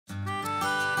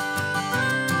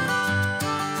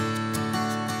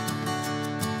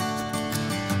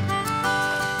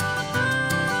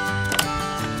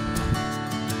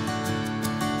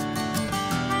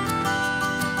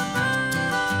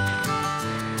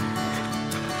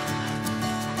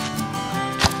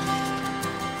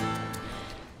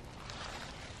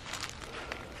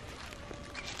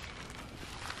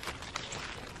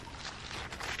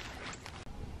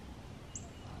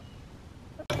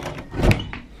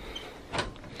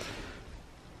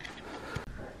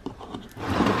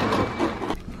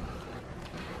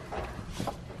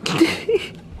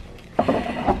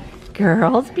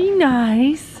girls, be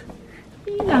nice.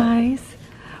 Be nice.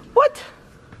 What?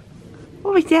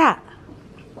 What was that?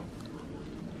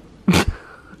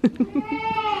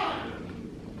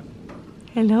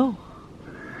 Hello.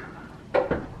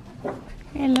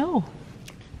 Hello.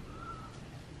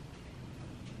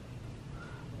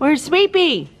 Where's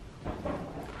Sweepy?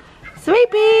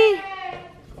 Sweepy!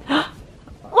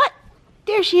 What?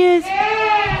 There she is.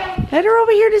 Let her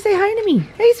over here to say hi to me.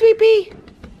 Hey, Sweepy.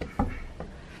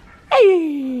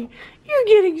 Hey, you're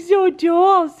getting so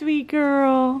tall, sweet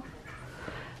girl.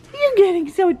 You're getting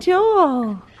so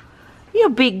tall. You're a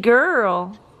big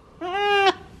girl.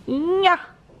 Yeah.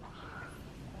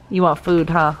 You want food,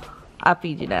 huh? I'll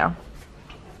feed you now.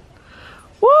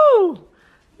 Woo!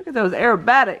 Look at those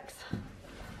aerobatics.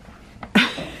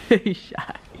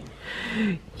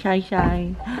 Shy.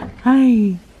 Shy.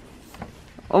 Hi.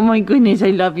 Oh my goodness,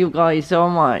 I love you guys so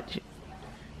much.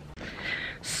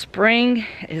 Spring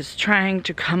is trying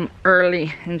to come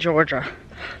early in Georgia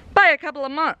by a couple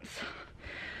of months.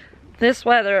 This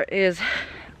weather is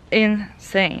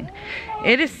insane.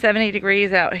 It is 70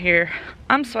 degrees out here.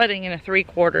 I'm sweating in a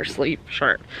 3/4 sleeve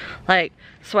shirt. Like,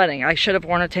 sweating. I should have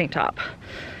worn a tank top.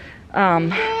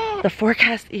 The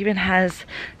forecast even has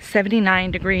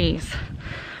 79 degrees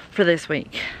for this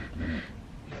week.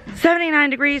 79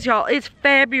 degrees, y'all. It's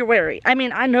February. I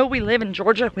mean, I know we live in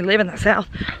Georgia. We live in the South.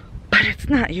 But it's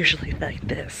not usually like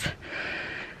this.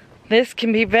 This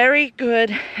can be very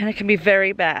good and it can be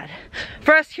very bad.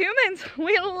 For us humans,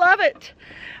 we love it.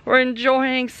 We're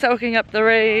enjoying soaking up the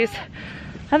rays.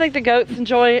 I think the goats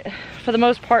enjoy it for the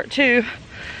most part too.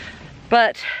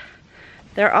 But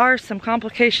there are some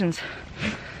complications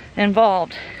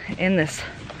involved in this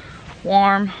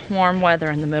warm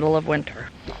weather in the middle of winter.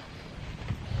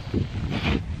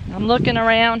 I'm looking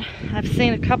around. I've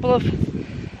seen a couple of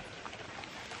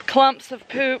clumps of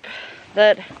poop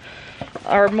that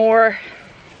are more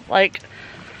like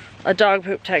a dog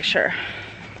poop texture.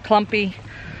 Clumpy,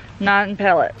 not in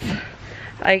pellets.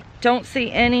 I don't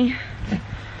see any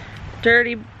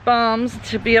dirty bums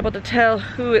to be able to tell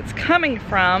who it's coming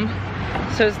from,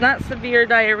 so it's not severe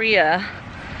diarrhea.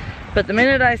 But the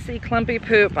minute I see clumpy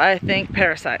poop, I think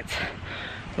parasites.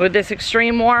 With this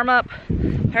extreme warm up,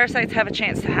 parasites have a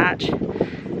chance to hatch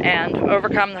and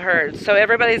overcome the herd. So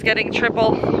everybody's getting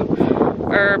triple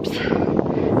herbs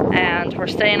and we're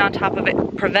staying on top of it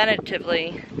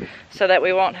preventatively so that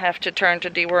we won't have to turn to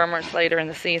dewormers later in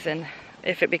the season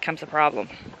if it becomes a problem.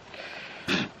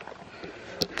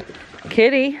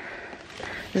 Kitty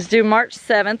is due March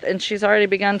 7th and she's already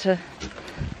begun to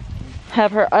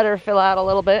have her udder fill out a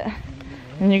little bit,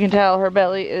 and you can tell her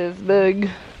belly is big.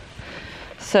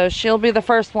 So she'll be the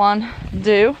first one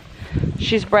due.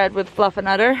 She's bred with fluff and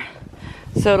udder,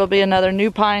 so it'll be another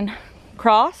new pine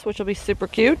cross, which will be super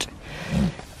cute,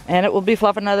 and it will be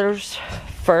fluff and udder's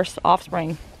first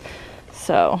offspring.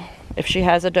 So if she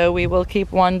has a doe, we will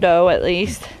keep one doe at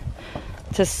least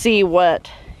to see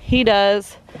what he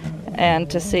does and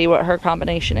to see what her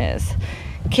combination is.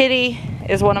 Kitty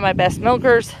is one of my best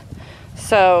milkers,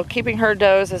 so keeping her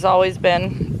does has always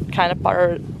been kind of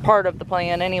part of the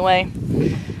plan anyway.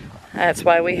 That's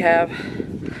why we have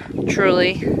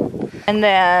Truly. And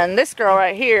then this girl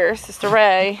right here, Sister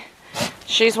Ray,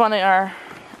 she's one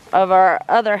of our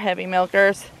other heavy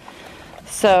milkers,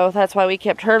 so that's why we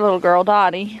kept her little girl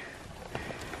Dottie.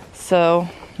 So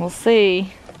we'll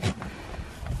see.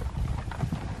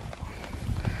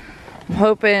 I'm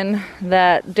hoping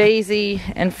that Daisy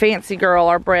and Fancy Girl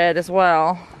are bred as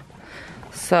well.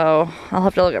 So I'll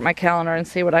have to look at my calendar and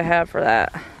see what I have for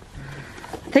that.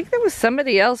 I think there was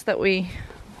somebody else that we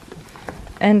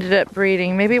ended up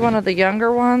breeding. Maybe one of the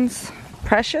younger ones.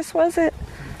 Precious, was it?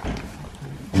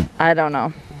 I don't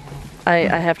know. I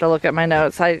have to look at my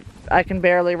notes. I can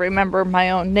barely remember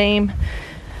my own name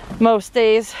most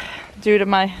days due to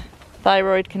my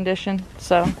thyroid condition.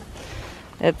 So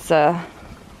it's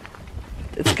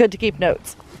good to keep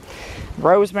notes.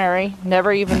 Rosemary,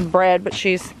 never even bred, but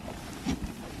she's,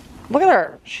 look at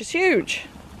her, she's huge.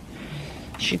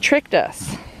 She tricked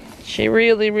us. She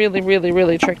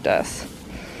really tricked us.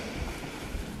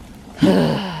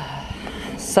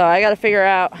 So I gotta figure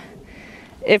out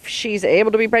if she's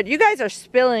able to be bred. You guys are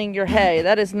spilling your hay.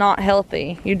 That is not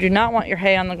healthy. You do not want your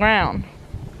hay on the ground.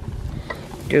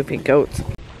 Goofy goats.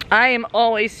 I am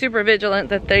always super vigilant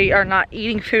that they are not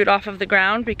eating food off of the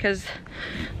ground, because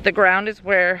the ground is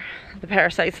where the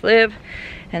parasites live,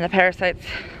 and the parasites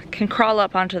can crawl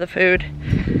up onto the food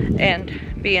and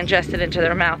be ingested into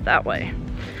their mouth that way.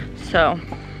 So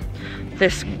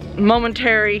this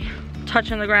momentary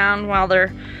touching the ground while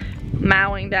they're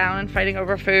mowing down and fighting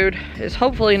over food is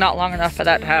hopefully not long enough for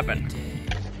that to happen.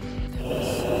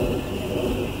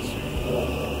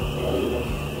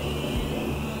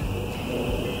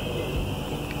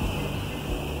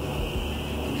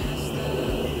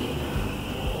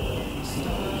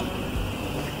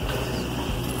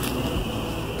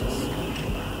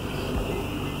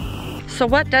 So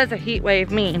what does a heat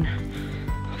wave mean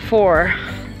for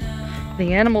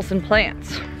the animals and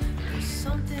plants?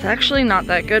 It's actually not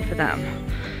that good for them.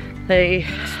 They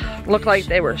look like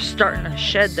they were starting to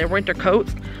shed their winter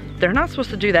coats. They're not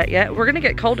supposed to do that yet. We're gonna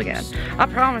get cold again. I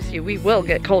promise you, we will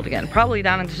get cold again. Probably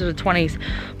down into the 20s,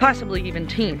 possibly even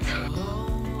teens.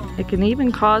 It can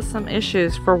even cause some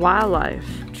issues for wildlife,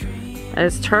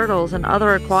 as turtles and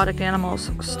other aquatic animals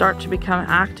start to become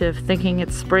active thinking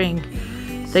it's spring.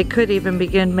 They could even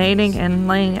begin mating and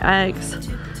laying eggs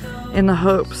in the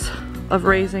hopes of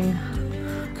raising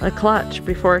a clutch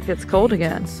before it gets cold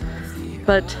again.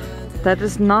 But that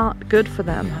is not good for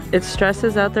them. It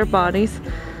stresses out their bodies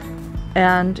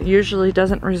and usually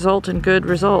doesn't result in good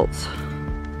results.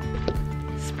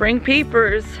 Spring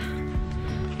peepers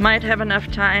might have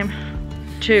enough time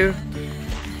to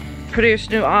produce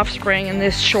new offspring in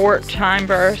this short time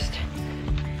burst,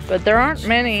 but there aren't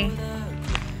many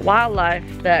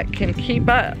wildlife that can keep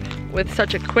up with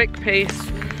such a quick pace,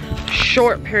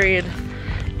 short period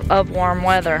of warm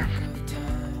weather.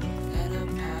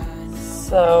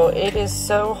 So it is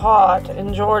so hot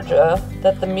in Georgia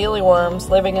that the mealyworms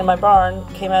living in my barn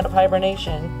came out of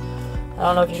hibernation. I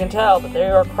don't know if you can tell, but they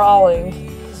are crawling.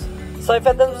 So I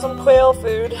fed them some quail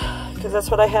food, because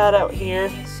that's what I had out here.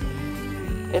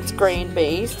 It's grain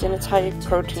based and it's high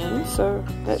protein, so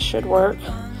that should work.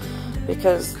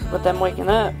 Because with them waking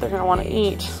up, they're gonna wanna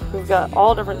eat. We've got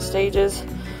all different stages.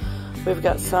 We've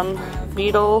got some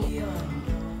beetle.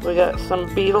 We got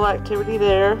some beetle activity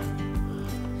there.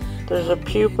 There's a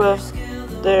pupa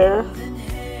there.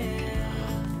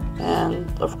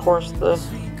 And of course the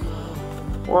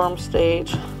worm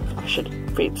stage. I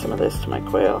should feed some of this to my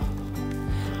quail.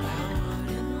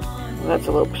 That's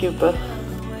a little pupa.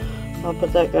 I'll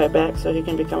put that guy back so he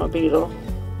can become a beetle.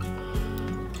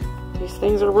 These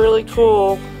things are really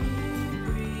cool.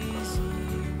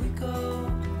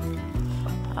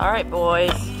 Alright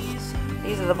boys,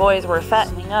 these are the boys we're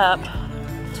fattening up.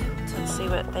 Let's see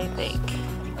what they think.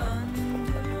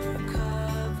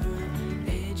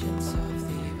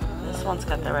 This one's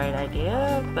got the right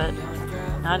idea, but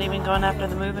not even going after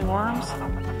the moving worms.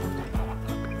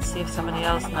 Let's see if somebody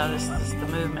else notices the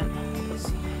movement.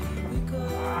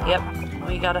 Yep,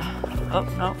 we gotta, oh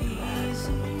no.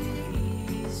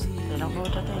 They don't know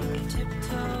what to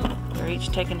think. They're each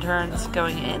taking turns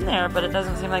going in there, but it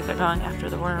doesn't seem like they're going after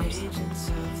the worms.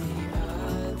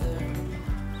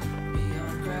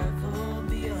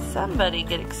 Somebody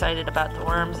get excited about the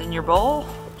worms in your bowl.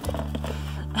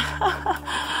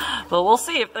 But we'll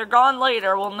see. If they're gone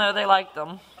later, we'll know they like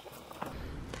them.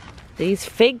 These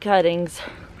fig cuttings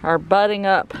are budding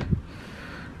up,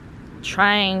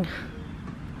 trying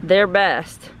their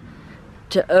best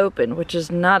to open, which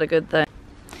is not a good thing.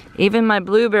 Even my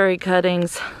blueberry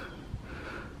cuttings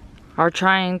are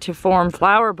trying to form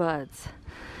flower buds.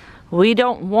 We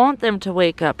don't want them to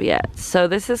wake up yet, so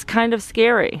this is kind of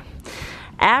scary.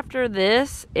 After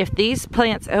this, if these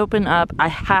plants open up, I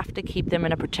have to keep them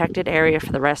in a protected area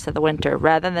for the rest of the winter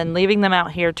rather than leaving them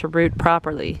out here to root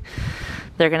properly.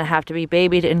 They're gonna have to be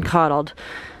babied and coddled,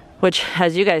 which,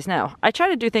 as you guys know, I try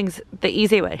to do things the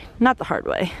easy way, not the hard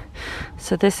way.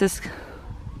 So this is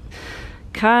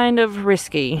kind of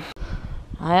risky.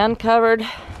 I uncovered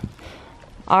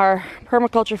our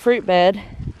permaculture fruit bed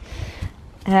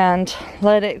and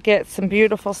let it get some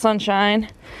beautiful sunshine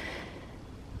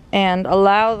and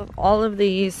allow all of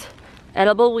these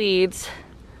edible weeds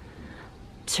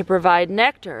to provide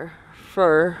nectar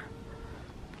for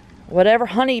whatever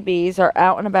honeybees are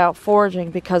out and about foraging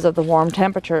because of the warm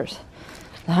temperatures.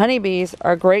 The honeybees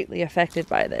are greatly affected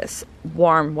by this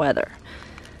warm weather.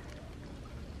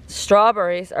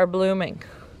 Strawberries are blooming.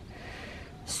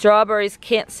 Strawberries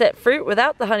can't set fruit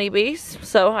without the honeybees,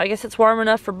 so I guess it's warm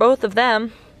enough for both of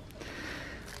them.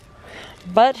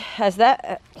 But as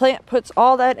that plant puts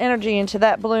all that energy into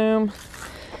that bloom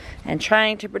and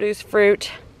trying to produce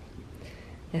fruit,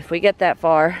 if we get that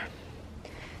far,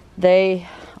 they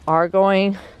are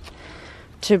going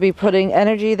to be putting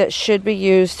energy that should be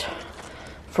used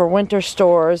for winter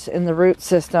stores in the root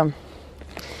system.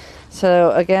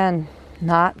 So again,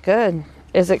 not good.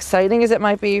 As exciting as it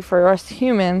might be for us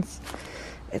humans,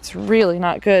 it's really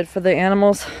not good for the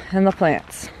animals and the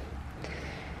plants.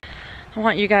 I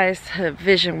want you guys to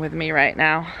vision with me right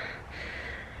now.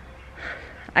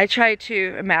 I try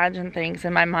to imagine things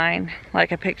in my mind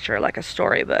like a picture, like a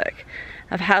storybook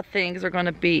of how things are going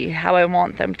to be, how I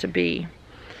want them to be.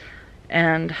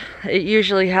 And it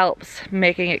usually helps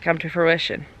making it come to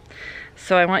fruition.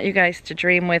 So I want you guys to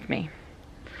dream with me.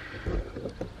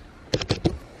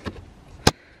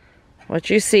 What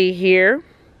you see here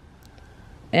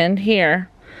and here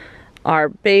are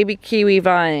baby kiwi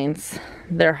vines.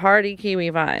 They're hardy kiwi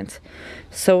vines.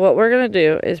 So what we're gonna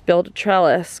do is build a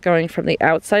trellis going from the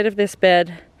outside of this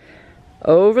bed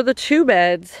over the 2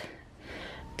 beds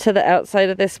to the outside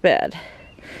of this bed,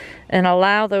 and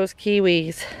allow those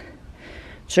kiwis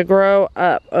to grow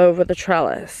up over the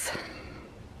trellis.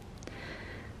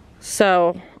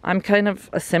 So I'm kind of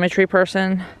a symmetry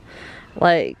person.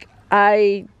 Like,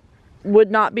 I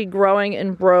would not be growing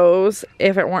in rows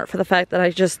if it weren't for the fact that I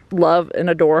just love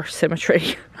and adore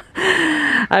symmetry.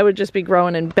 I would just be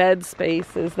growing in bed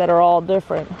spaces that are all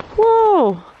different.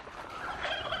 Whoa!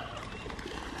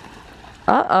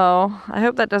 Uh-oh. I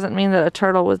hope that doesn't mean that a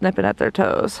turtle was nipping at their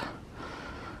toes.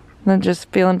 They're just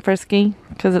feeling frisky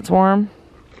because it's warm.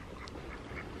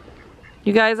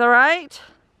 You guys alright?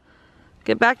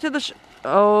 Get back to the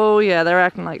oh yeah, they're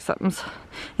acting like something's...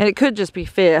 And it could just be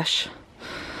fish.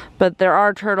 But there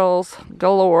are turtles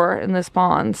galore in this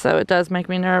pond, so it does make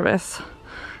me nervous.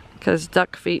 Because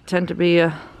duck feet tend to be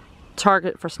a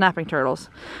target for snapping turtles.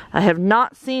 I have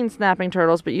not seen snapping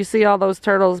turtles, but you see all those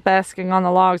turtles basking on the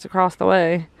logs across the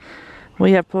way.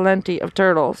 We have plenty of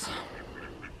turtles.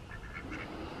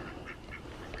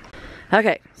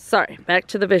 Okay, sorry, back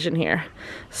to the vision here.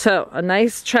 So, a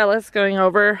nice trellis going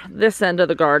over this end of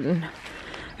the garden.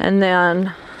 And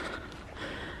then,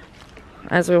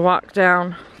 as we walk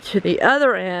down to the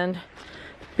other end,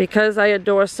 because I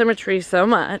adore symmetry so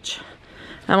much,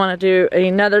 I want to do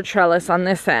another trellis on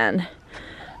this end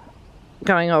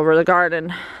going over the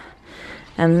garden.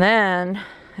 And then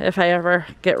if I ever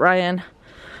get Ryan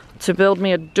to build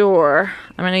me a door,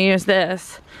 I'm going to use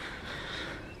this.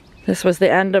 This was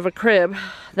the end of a crib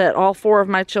that all 4 of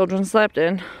my children slept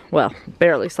in. Well,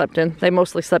 barely slept in. They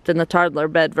mostly slept in the toddler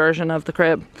bed version of the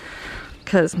crib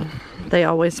because they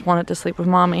always wanted to sleep with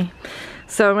mommy.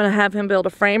 So I'm going to have him build a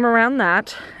frame around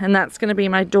that, and that's going to be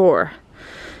my door.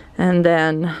 And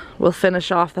then we'll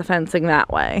finish off the fencing that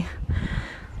way.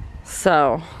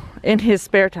 So, in his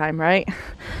spare time, right?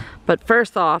 But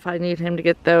first off, I need him to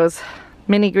get those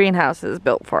mini greenhouses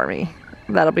built for me.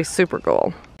 That'll be super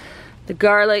cool. The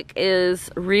garlic is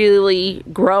really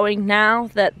growing now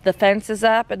that the fence is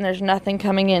up and there's nothing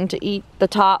coming in to eat the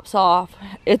tops off.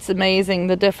 It's amazing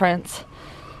the difference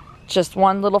just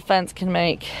one little fence can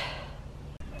make.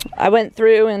 I went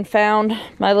through and found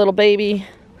my little baby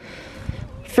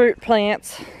fruit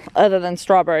plants, other than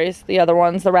strawberries. The other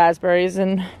ones, the raspberries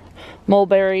and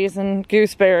mulberries and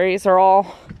gooseberries, are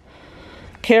all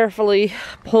carefully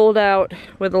pulled out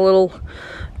with a little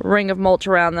ring of mulch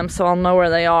around them so I'll know where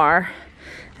they are.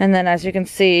 And then as you can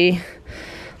see,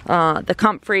 the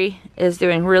comfrey is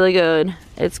doing really good.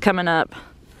 It's coming up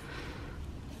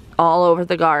all over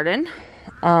the garden.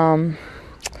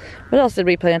 What else did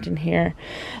we plant in here?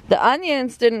 The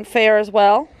onions didn't fare as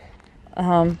well.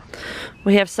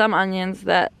 We have some onions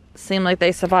that seem like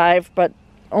they survived, but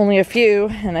only a few,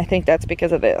 and I think that's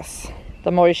because of this,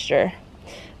 the moisture.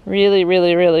 Really,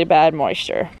 really, really bad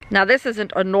moisture. Now this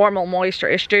isn't a normal moisture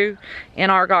issue in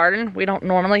our garden. We don't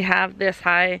normally have this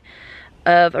high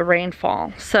of a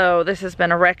rainfall. So this has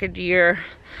been a record year.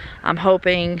 I'm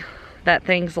hoping that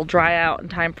things will dry out in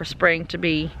time for spring to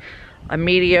be a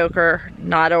mediocre,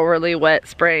 not overly wet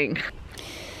spring.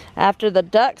 After the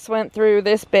ducks went through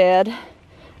this bed,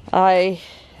 I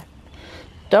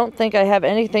don't think I have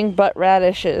anything but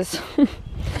radishes.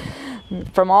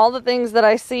 From all the things that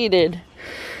I seeded,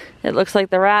 it looks like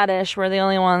the radish were the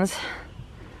only ones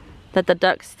that the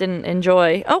ducks didn't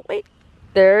enjoy. Oh, wait,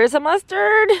 there's a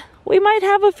mustard. We might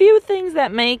have a few things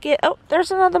that make it. Oh,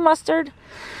 there's another mustard.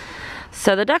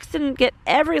 So the ducks didn't get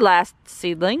every last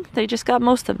seedling. They just got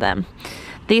most of them.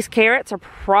 These carrots are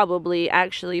probably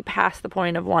actually past the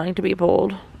point of wanting to be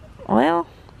pulled. Well,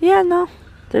 yeah, no.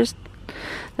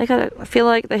 I feel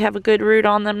like they have a good root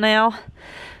on them now.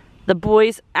 The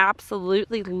boys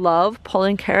absolutely love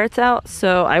pulling carrots out,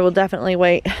 so I will definitely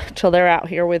wait till they're out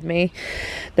here with me.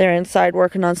 They're inside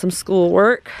working on some school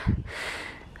work.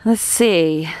 Let's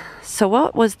see. So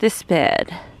what was this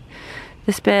bed?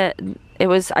 This bed,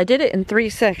 I did it in 3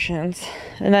 sections,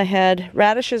 and I had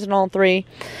radishes in all 3.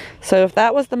 So if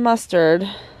that was the mustard,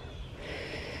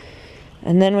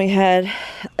 and then we had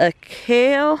a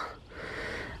kale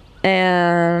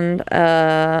and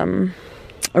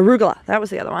arugula. That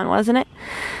was the other one, wasn't it?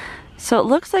 So it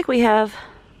looks like we have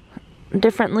a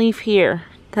different leaf here.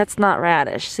 That's not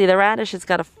radish. See, the radish has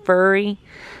got a furry,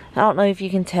 I don't know if you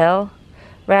can tell.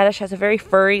 Radish has a very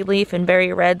furry leaf and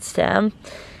very red stem.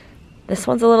 This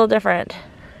one's a little different.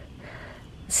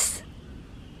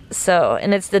 So,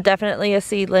 and it's definitely a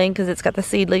seedling because it's got the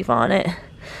seed leaf on it.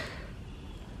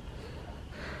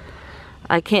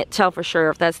 I can't tell for sure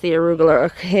if that's the arugula or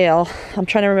kale. I'm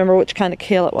trying to remember which kind of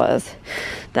kale it was.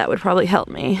 That would probably help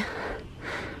me.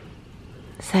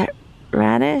 Is that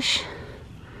radish?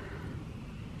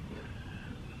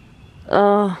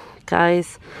 Oh,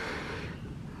 guys.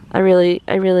 I really,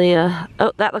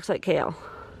 oh, that looks like kale.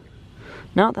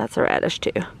 No, that's a radish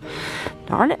too.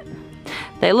 Darn it.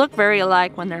 They look very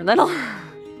alike when they're little,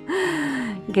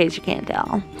 in case you can't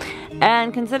tell.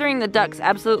 And considering the ducks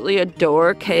absolutely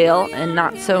adore kale and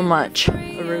not so much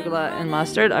arugula and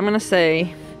mustard, I'm gonna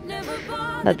say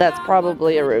that that's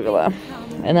probably arugula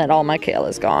and that all my kale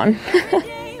is gone.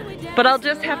 But I'll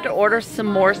just have to order some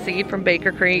more seed from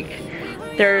Baker Creek.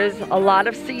 There's a lot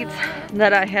of seeds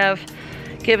that I have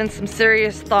given some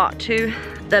serious thought to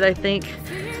that I think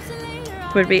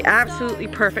would be absolutely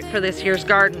perfect for this year's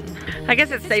garden. I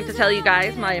guess it's safe to tell you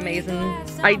guys my amazing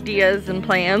ideas and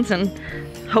plans, and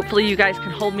hopefully you guys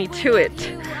can hold me to it.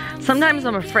 Sometimes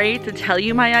I'm afraid to tell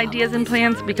you my ideas and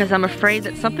plans because I'm afraid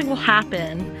that something will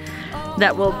happen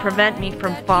that will prevent me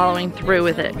from following through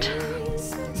with it.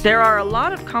 There are a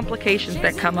lot of complications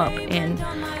that come up in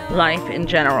life in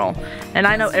general, and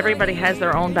I know everybody has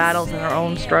their own battles and their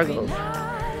own struggles.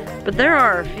 But there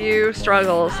are a few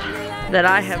struggles that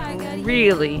I have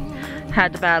really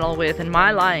had to battle with in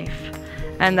my life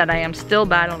and that I am still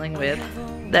battling with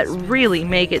that really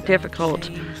make it difficult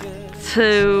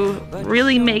to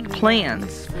really make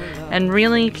plans and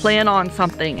really plan on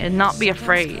something and not be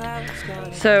afraid.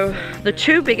 So the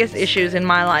two biggest issues in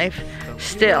my life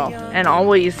still, and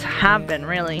always have been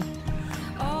really,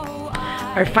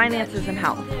 are finances and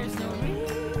health.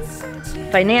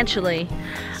 Financially,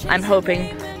 I'm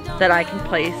hoping that I can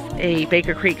place a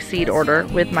Baker Creek seed order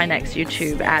with my next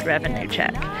YouTube ad revenue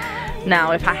check.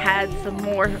 Now, if I had some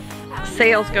more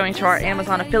sales going to our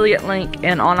Amazon affiliate link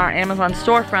and on our Amazon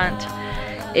storefront,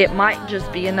 it might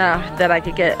just be enough that I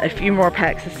could get a few more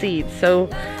packs of seeds. So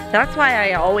that's why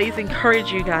I always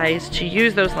encourage you guys to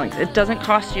use those links. It doesn't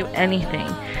cost you anything,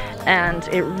 and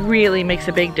it really makes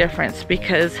a big difference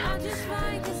because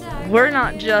we're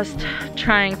not just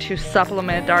trying to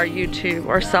supplement our YouTube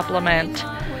or supplement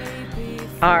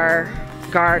our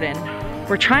garden.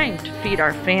 We're trying to feed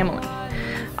our family.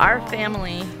 Our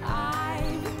family,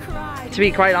 to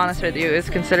be quite honest with you, is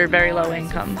considered very low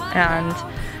income, and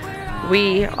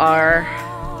we are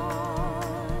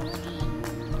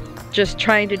just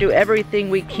trying to do everything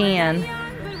we can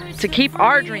to keep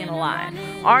our dream alive.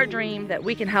 Our dream that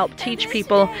we can help teach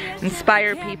people,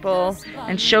 inspire people,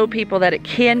 and show people that it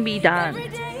can be done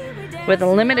with a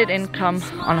limited income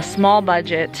on a small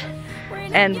budget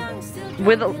and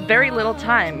with very little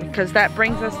time, because that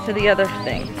brings us to the other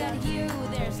thing,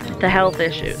 the health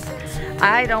issues.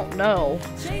 I don't know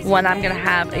when I'm gonna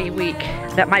have a week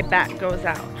that my back goes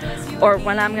out, or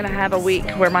when I'm gonna have a week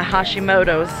where my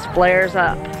Hashimoto's flares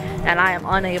up and I am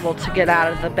unable to get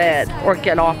out of the bed or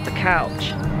get off the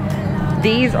couch.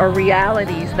 These are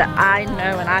realities that I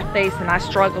know and I face and I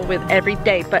struggle with every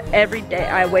day, but every day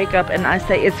I wake up and I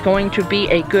say it's going to be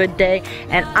a good day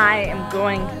and I am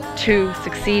going to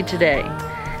succeed today.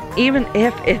 Even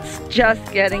if it's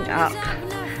just getting up,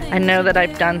 I know that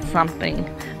I've done something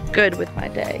good with my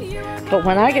day. But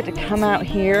when I get to come out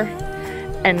here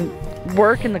and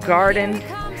work in the garden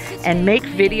and make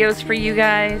videos for you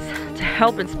guys to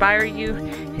help inspire you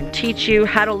and teach you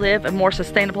how to live a more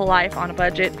sustainable life on a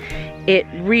budget, it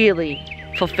really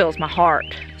fulfills my heart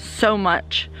so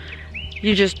much.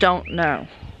 You just don't know.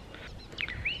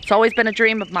 It's always been a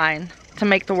dream of mine to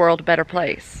make the world a better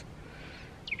place,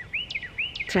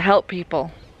 to help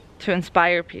people, to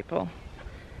inspire people.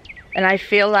 And I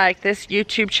feel like this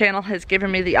YouTube channel has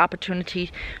given me the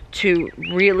opportunity to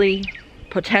really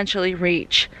potentially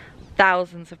reach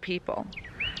thousands of people.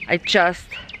 I just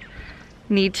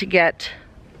need to get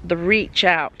the reach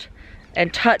out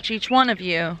and touch each one of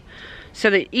you so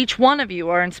that each one of you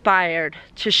are inspired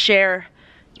to share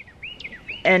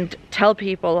and tell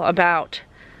people about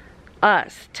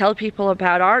us, tell people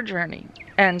about our journey,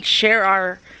 and share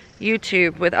our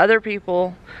YouTube with other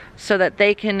people so that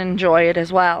they can enjoy it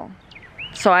as well.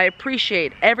 So I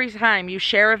appreciate every time you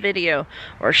share a video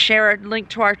or share a link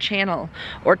to our channel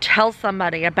or tell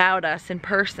somebody about us in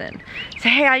person. Say,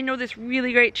 hey, I know this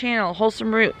really great channel,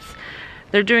 Wholesome Roots.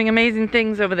 They're doing amazing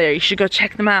things over there. You should go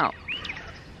check them out.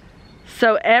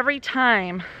 So every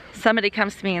time somebody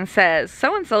comes to me and says,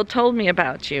 so-and-so told me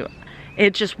about you,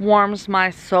 it just warms my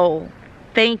soul.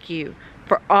 Thank you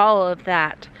for all of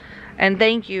that. And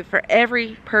thank you for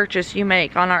every purchase you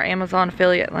make on our Amazon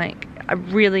affiliate link. I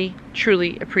really,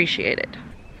 truly appreciate it.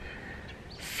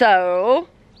 So,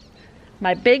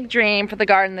 My big dream for the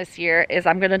garden this year is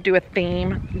I'm gonna do a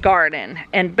theme garden,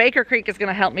 and Baker Creek is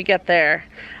gonna help me get there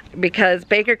because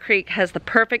Baker Creek has the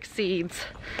perfect seeds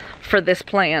for this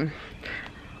plan.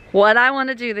 What I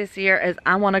wanna do this year is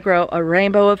I wanna grow a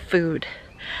rainbow of food.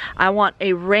 I want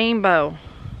a rainbow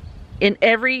in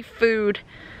every food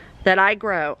that I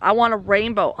grow. I want a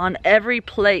rainbow on every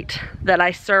plate that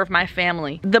I serve my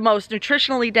family. The most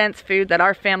nutritionally dense food that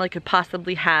our family could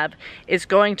possibly have is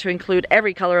going to include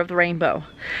every color of the rainbow.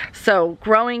 So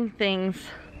growing things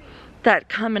that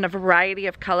come in a variety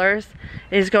of colors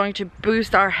is going to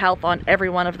boost our health on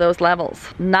every one of those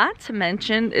levels. Not to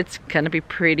mention, it's gonna be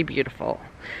pretty beautiful.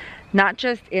 Not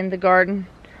just in the garden,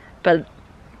 but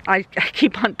I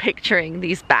keep on picturing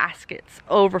these baskets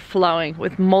overflowing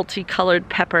with multicolored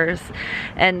peppers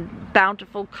and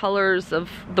bountiful colors of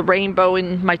the rainbow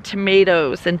in my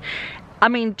tomatoes, and I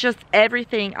mean just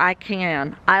everything I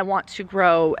can. I want to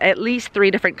grow at least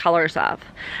 3 different colors of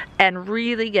and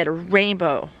really get a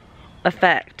rainbow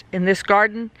effect in this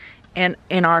garden and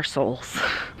in our souls.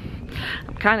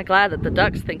 I'm kind of glad that the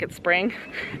ducks think it's spring.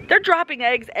 They're dropping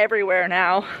eggs everywhere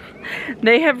now.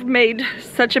 They have made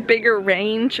such a bigger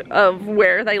range of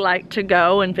where they like to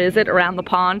go and visit around the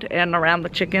pond and around the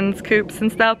chickens' coops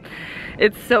and stuff.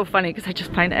 It's so funny because I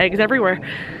just find eggs everywhere.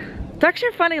 Ducks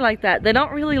are funny like that. They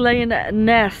don't really lay in a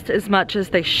nest as much as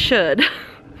they should.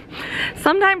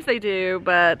 Sometimes they do,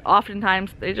 but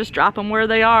oftentimes they just drop them where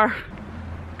they are.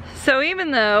 So even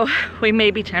though we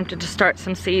may be tempted to start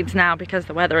some seeds now because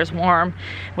the weather is warm,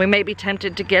 we may be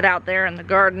tempted to get out there in the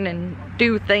garden and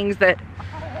do things that,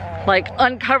 like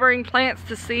uncovering plants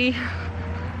to see,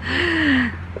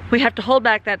 we have to hold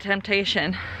back that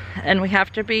temptation and we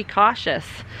have to be cautious.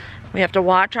 We have to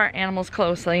watch our animals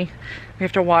closely. We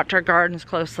have to watch our gardens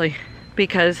closely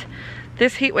because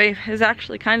this heat wave is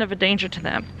actually kind of a danger to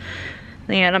them.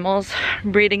 The animals'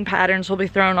 breeding patterns will be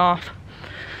thrown off.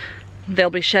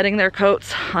 They'll be shedding their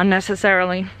coats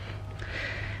unnecessarily,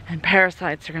 and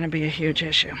parasites are going to be a huge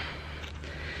issue.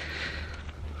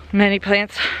 Many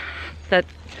plants that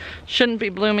shouldn't be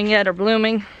blooming yet are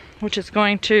blooming, which is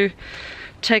going to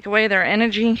take away their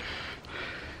energy.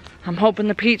 I'm hoping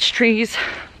the peach trees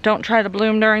don't try to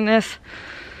bloom during this,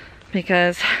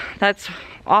 because that's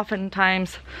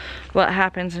oftentimes what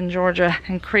happens in Georgia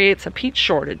and creates a peach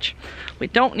shortage. We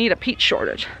don't need a peach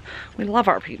shortage. We love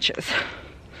our peaches.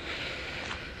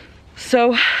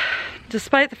 So,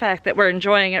 despite the fact that we're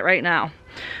enjoying it right now,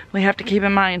 we have to keep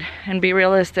in mind and be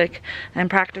realistic and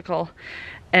practical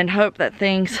and hope that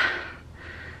things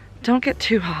don't get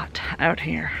too hot out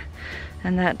here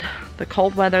and that the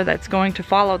cold weather that's going to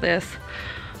follow this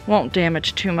won't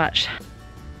damage too much.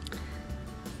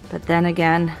 But then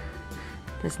again,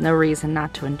 there's no reason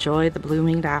not to enjoy the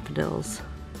blooming daffodils.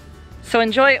 So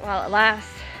enjoy it while it lasts,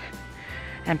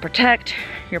 and protect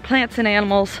your plants and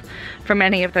animals from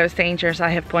any of those dangers I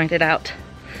have pointed out.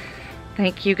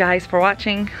 Thank you guys for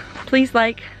watching. Please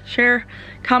like, share,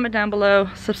 comment down below,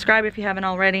 subscribe if you haven't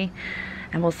already,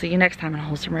 and we'll see you next time on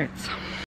Wholesome Roots.